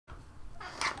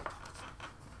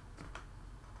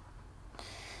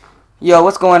Yo,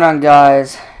 what's going on,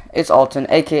 guys? It's Alton,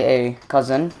 aka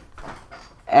Cousin,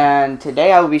 and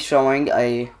today I will be showing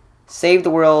a Save the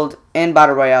World in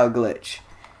Battle Royale glitch.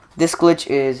 This glitch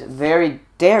is very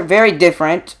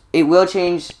different. It will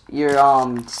change your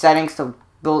settings to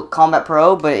build Combat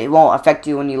Pro, but it won't affect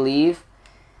you when you leave.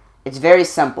 It's very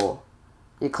simple.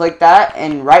 You click that,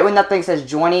 and right when that thing says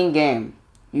joining game,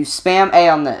 you spam A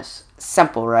on this.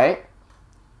 Simple, right?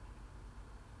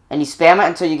 And you spam it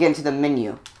until you get into the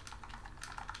menu.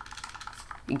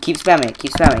 You keep spamming it,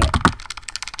 keep spamming it.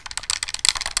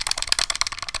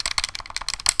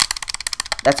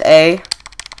 That's A.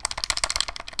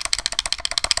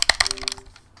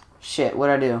 Shit,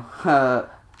 what'd I do? I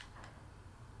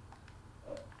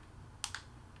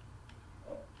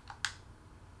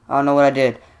don't know what I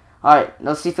did. Alright,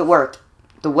 let's see if it worked.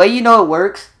 The way you know it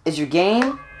works is your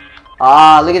game.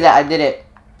 Ah, look at that, I did it.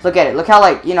 Look at it. Look how,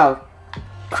 like, you know,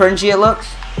 cringy it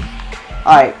looks.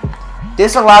 Alright.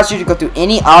 This allows you to go through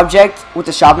any object with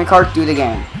the shopping cart through the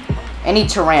game. Any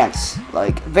terrains.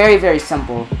 Like, very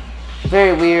simple.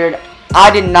 Very weird. I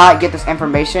did not get this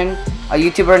information. A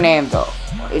YouTuber named,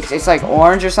 it's like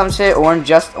Orange or some shit. Orange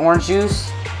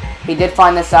Juice. He did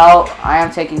find this out. I am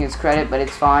taking his credit, but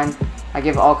it's fine. I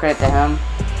give all credit to him.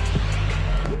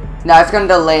 Now, it's going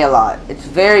to delay a lot. It's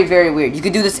very weird. You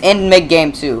could do this in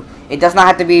mid-game, too. It does not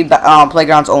have to be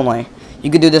playgrounds only.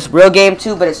 You could do this real game,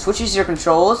 too, but it switches your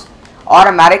controls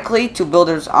automatically to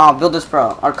Builders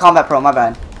Pro, or Combat Pro, my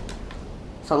bad.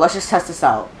 So let's just test this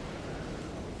out.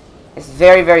 It's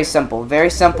very simple. Very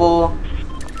simple.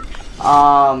 You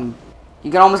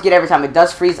can almost get every time. It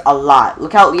does freeze a lot.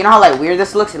 Look how, you know how like weird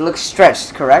this looks? It looks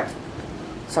stretched, correct?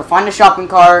 So find the shopping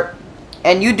cart,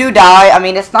 and you do die. I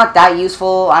mean, it's not that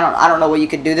useful. I don't know what you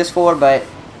could do this for, but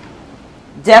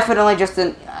definitely just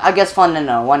I guess fun to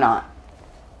know. Why not?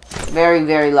 Very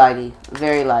lighty.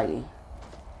 Very lighty.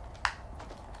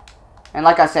 And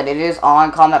like I said, it is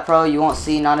on Combat Pro. You won't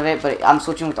see none of it, but I'm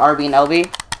switching with RB and LB.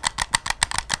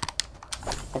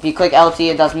 If you click LT,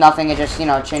 it does nothing. It just, you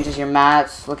know, changes your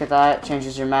mats. Look at that.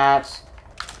 Changes your mats.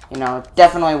 You know,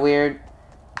 definitely weird.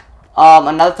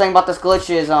 Another thing about this glitch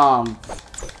is,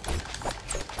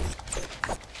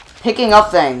 picking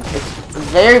up things. It's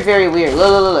very weird.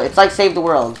 Look. It's like Save the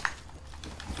World.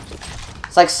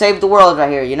 It's like Save the World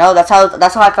right here, you know? That's how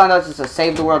I found out it's a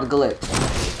Save the World glitch.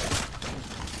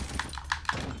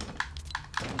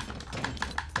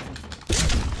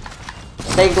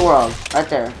 Save the world, right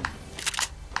there.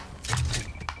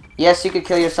 Yes, you could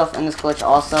kill yourself in this glitch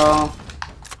also.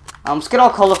 Just get all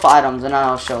colorful items and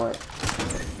I'll show it.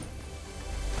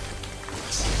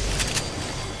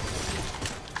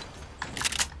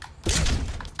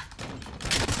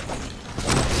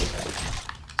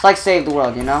 It's like Save the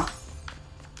World, you know?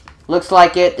 Looks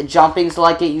like it, the jumping's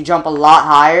like it, you jump a lot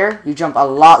higher. You jump a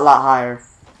lot higher.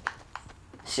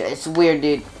 Shit, it's weird,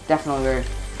 dude. Definitely weird.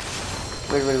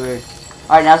 Weird.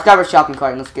 Alright, now let's grab our shopping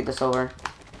cart and let's get this over.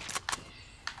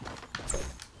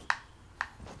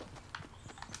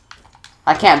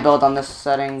 I can't build on this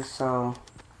setting, so...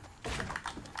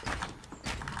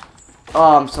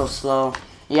 Oh, I'm so slow.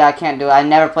 Yeah, I can't do it. I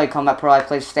never play Combat Pro. I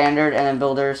play Standard and then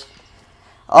Builders.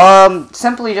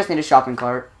 Simply just need a shopping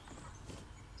cart.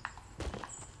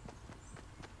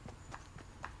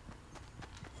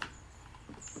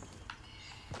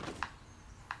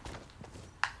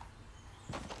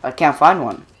 I can't find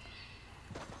one.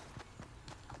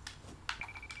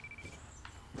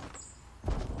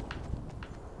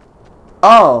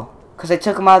 Oh, because I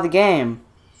took him out of the game.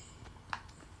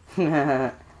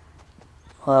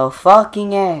 Well,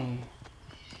 fucking A.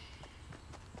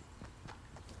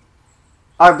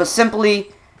 Alright, but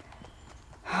simply...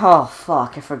 Oh,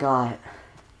 fuck, I forgot.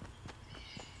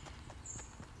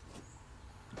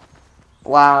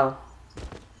 Wow.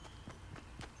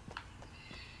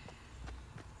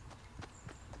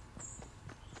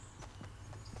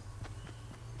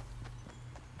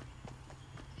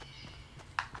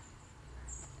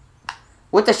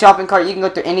 With the shopping cart, you can go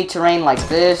through any terrain like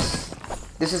this.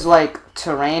 This is like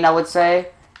terrain, I would say.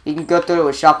 You can go through it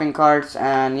with shopping carts,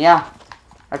 and yeah,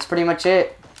 that's pretty much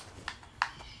it.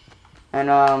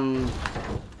 And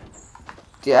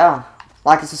yeah,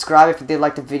 like and subscribe if you did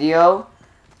like the video.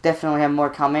 Definitely have more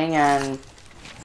coming, and